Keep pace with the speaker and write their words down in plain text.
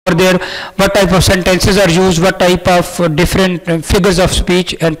there, what type of sentences are used, what type of different figures of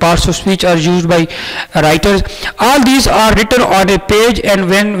speech and parts of speech are used by writers. All these are written on a page, and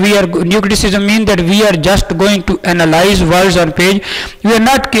when we are new criticism mean that we are just going to analyze words on page. We are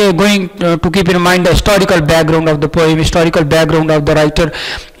not going to keep in mind the historical background of the poem, historical background of the writer,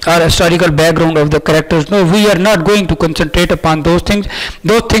 or historical background of the characters. No, we are not going to concentrate upon those things.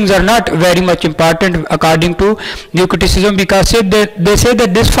 Those things are not very much important according to new criticism, because they say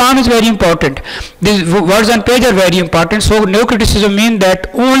that this form is very important. These words on page are very important. So new criticism means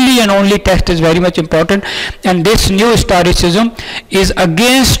that only and only text is very much important, and this new historicism is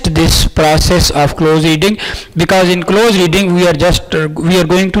against this process of close reading, because in close reading we are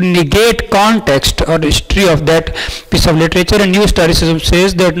going to negate context or history of that piece of literature, and new historicism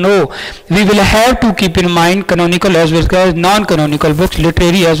says that no, we will have to keep in mind canonical as well as non-canonical books,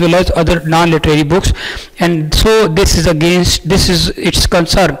 literary as well as other non-literary books, and so this is its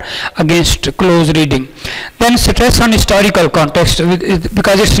concern against close reading. Then stress on historical context,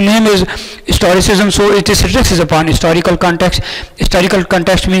 because its name is historicism, so it stresses upon historical context. Historical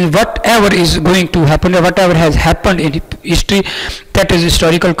context means whatever is going to happen or whatever has happened in history, that is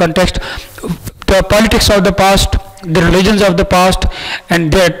historical context. The politics of the past, the religions of the past, and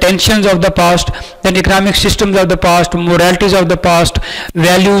the tensions of the past, then economic systems of the past, moralities of the past,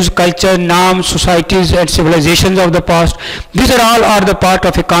 values, culture, norms, societies and civilizations of the past. These are all the part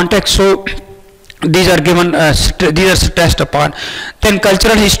of a context, so these are given, these are stressed upon. Then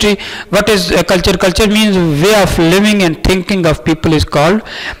cultural history. What is culture? Culture means way of living and thinking of people is called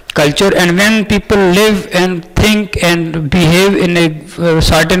culture, and when people live and think and behave in a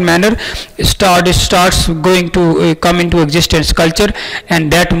certain manner, it starts going to come into existence culture,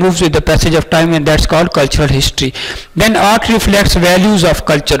 and that moves with the passage of time, and that's called cultural history. Then art reflects values of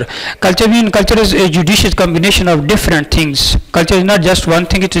culture. Culture is a judicious combination of different things. Culture is not just one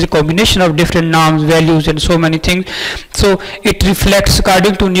thing, it is a combination of different norms, values and so many things. So it reflects,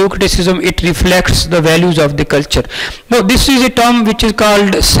 according to new criticism, it reflects the values of the culture. Now this is a term which is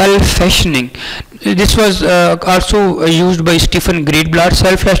called self-fashioning. This was also used by Stephen Greenblatt.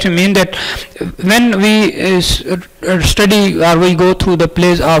 Self-fashioning means that when we study or we go through the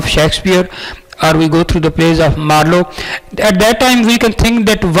plays of Shakespeare or we go through the plays of Marlowe, at that time we can think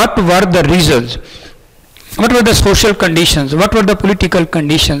that what were the reasons, what were the social conditions, what were the political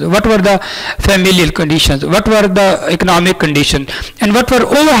conditions, what were the familial conditions, what were the economic conditions, and what were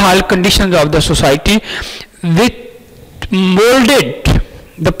overall conditions of the society which molded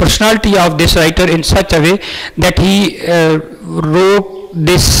the personality of this writer in such a way that he wrote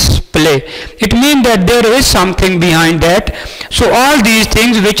this play. It means that there is something behind that. So all these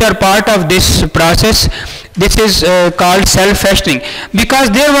things which are part of this process, this is called self-fashioning, because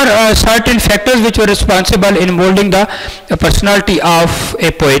there were certain factors which were responsible in molding the personality of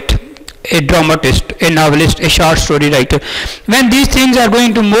a poet, a dramatist, a novelist, a short story writer. When these things are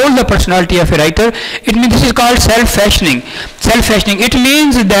going to mold the personality of a writer, it means this is called self-fashioning. Self-fashioning, it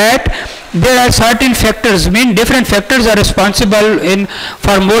means that there are certain factors, different factors are responsible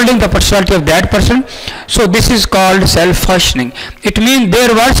for molding the personality of that person. So this is called self-fashioning. It means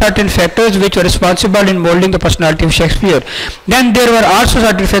there were certain factors which were responsible in molding the personality of Shakespeare. Then there were also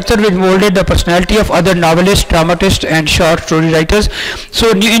certain factors which molded the personality of other novelists, dramatists and short story writers.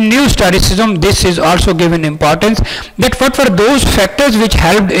 So in new historicism, this is also given importance, that what were those factors which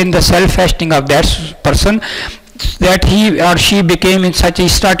helped in the self-fashioning of that person, that he or she became in such a,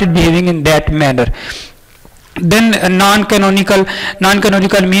 started behaving in that manner. Then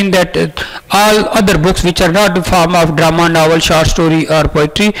non-canonical mean that all other books which are not the form of drama, novel, short story or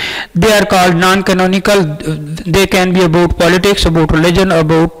poetry, they are called non-canonical. They can be about politics, about religion,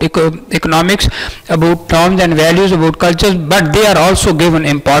 about economics, about norms and values, about cultures, but they are also given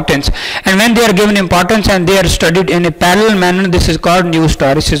importance. And when they are given importance and they are studied in a parallel manner, this is called new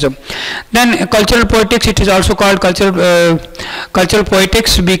historicism. Then cultural poetics, it is also called cultural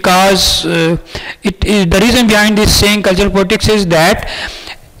poetics, because it is the reason behind this saying cultural poetics is that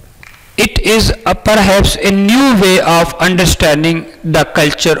it is perhaps a new way of understanding the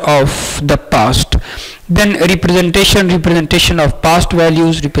culture of the past. Then representation of past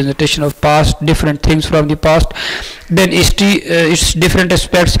values, representation of past different things from the past. Then history, its different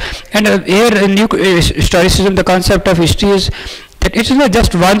aspects. And here in new historicism, the concept of history is that it is not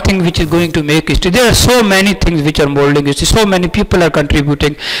just one thing which is going to make history. There are so many things which are molding history. So many people are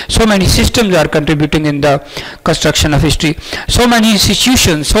contributing. So many systems are contributing in the construction of history. So many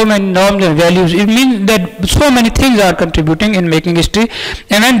institutions, so many norms and values. It means that so many things are contributing in making history.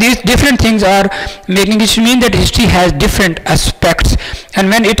 And when these different things are making history, mean that history has different aspects. And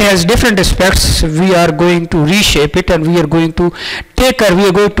when it has different aspects, we are going to reshape it, and we are going to take care, we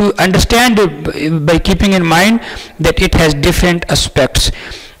are going to understand it by keeping in mind that it has different aspects.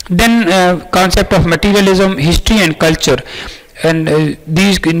 Then concept of materialism, history and culture. And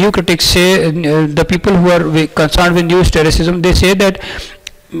these new critics say, the people who are concerned with new historicism, they say that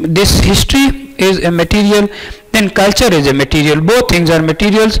this history is a material, then culture is a material. Both things are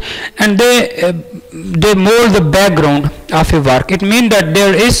materials, and they mold the background of a work. It means that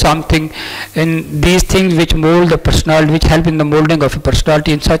there is something in these things which mold the personality, which help in the molding of a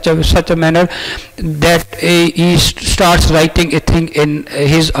personality in such a manner that he starts writing a thing in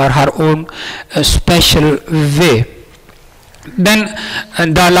his or her own special way. Then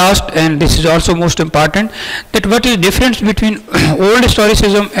the last, and this is also most important, that what is the difference between old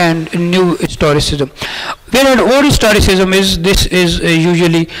historicism and new historicism. Whereas old historicism is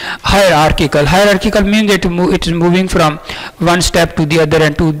usually hierarchical. Hierarchical means that it is moving from one step to the other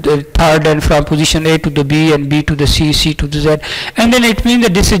and to the third, and from position A to the B and B to the C, C to the Z. And then it means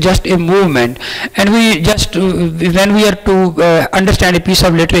that this is just a movement. And we just, when we are to understand a piece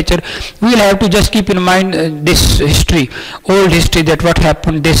of literature, we will have to just keep in mind this history, old history, that what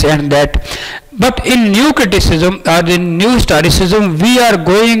happened, this and that. But in new criticism or in new historicism, we are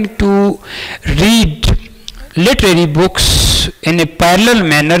going to read literary books in a parallel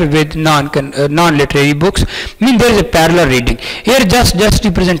manner with non-literary books. I mean, there is a parallel reading. Here just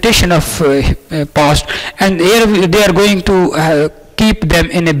representation of past, and here they are going to keep them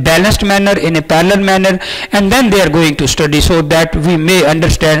in a balanced manner, in a parallel manner, and then they are going to study so that we may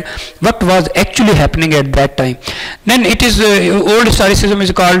understand what was actually happening at that time. Then it is, old historicism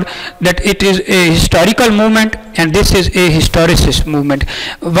is called that it is a historical movement, and this is a historicist movement.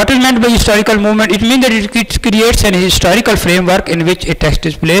 What is meant by historical movement? It means that it creates an historical framework in which a text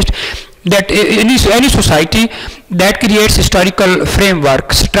is placed, that any society that creates historical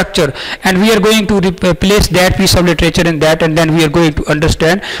framework, structure, and we are going to place that piece of literature in that, and then we are going to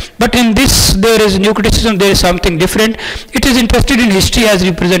understand. But in this, there is new criticism, there is something different. It is interested in history as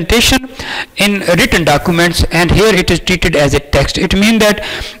representation in written documents, and here it is treated as a text. It means that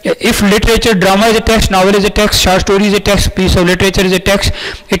if literature, drama is a text, novel is a text, short story is a text, piece of literature is a text,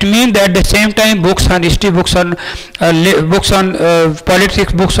 it means that at the same time books on history, books on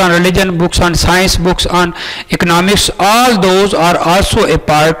politics, books on religion, books on science, books on economics, all those are also a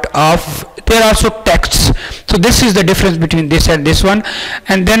part of, they are also texts. So this is the difference between this and this one.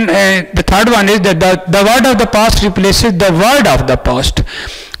 And then the third one is that the word of the past replaces the word of the past.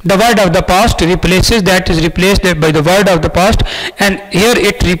 The word of the past replaces, that is replaced by the word of the past, and here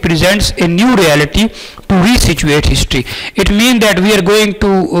it represents a new reality to resituate history. It means that we are going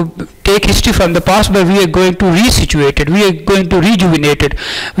to take history from the past, but we are going to resituate it, we are going to rejuvenate it,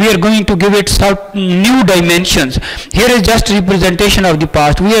 we are going to give it some new dimensions. Here is just representation of the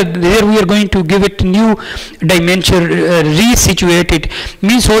past. We are going to give it new dimension, resituate it,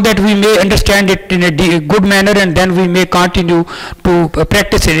 means so that we may understand it in a good manner, and then we may continue to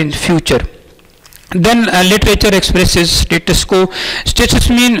practice it in future. Then literature expresses status quo. Status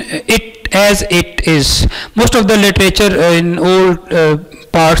means it as it is. Most of the literature in old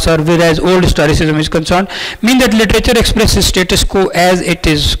parts, or whereas old historicism is concerned, mean that literature expresses status quo as it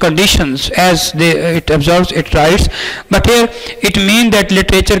is, conditions as it observes, it writes. But here it means that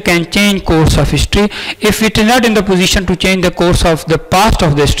literature can change course of history. If it is not in the position to change the course of the past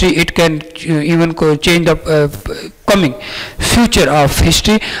of the history, it can even change the coming future of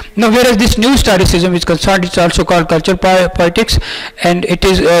history. Now, whereas this new historicism is concerned, it's also called culture politics, and it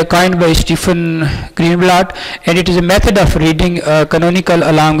is coined by Stephen Greenblatt, and it is a method of reading canonical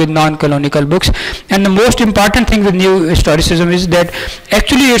along with non-canonical books. And the most important thing with new historicism is that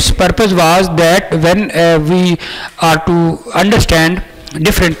actually its purpose was that when we are to understand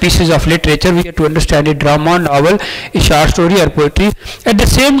different pieces of literature, we have to understand a drama, novel, a short story or poetry. At the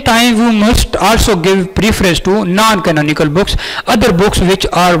same time, we must also give preference to non-canonical books, other books which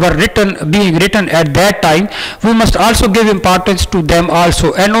were being written at that time. We must also give importance to them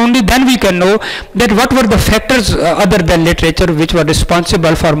also, and only then we can know that what were the factors other than literature which were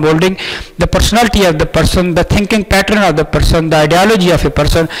responsible for molding the personality of the person, the thinking pattern of the person, the ideology of a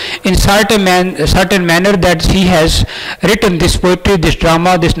person in certain manner, that he has written this poetry, this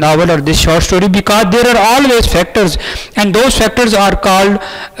drama, this novel, or this short story, because there are always factors, and those factors are called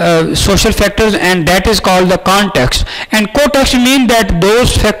social factors, and that is called the context. And context means that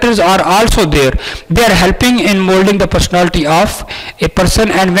those factors are also there. They are helping in molding the personality of a person,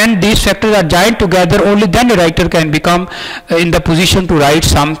 and when these factors are joined together, only then a writer can become in the position to write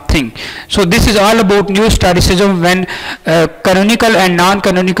something. So this is all about new historicism, when canonical and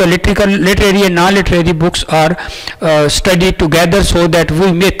non-canonical literary and non-literary books are studied together, so that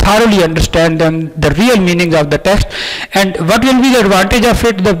we may thoroughly understand them, the real meanings of the text. And what will be the advantage of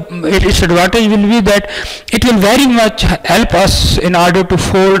it? Its advantage will be that it will very much help us in order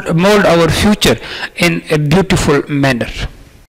to mold our future in a beautiful manner.